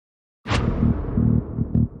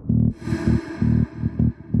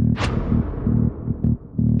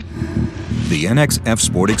The NX F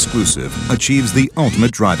Sport Exclusive achieves the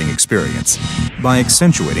ultimate driving experience by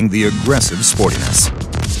accentuating the aggressive sportiness.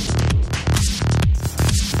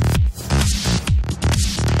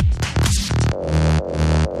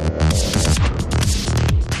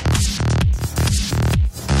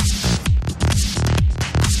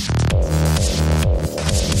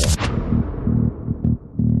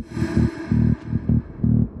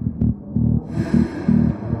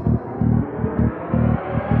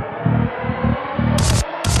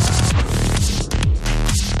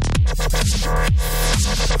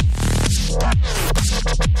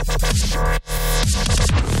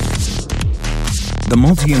 The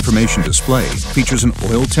multi-information display features an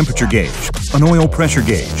oil temperature gauge, an oil pressure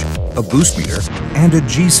gauge, a boost meter, and a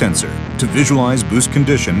G-sensor to visualize boost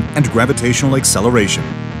condition and gravitational acceleration,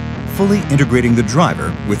 fully integrating the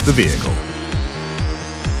driver with the vehicle.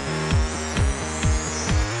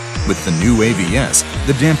 With the new AVS,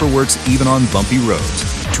 the damper works even on bumpy roads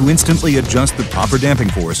to instantly adjust the proper damping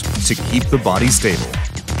force to keep the body stable.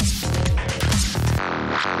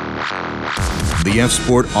 The F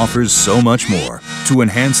Sport offers so much more to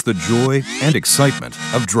enhance the joy and excitement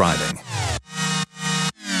of driving.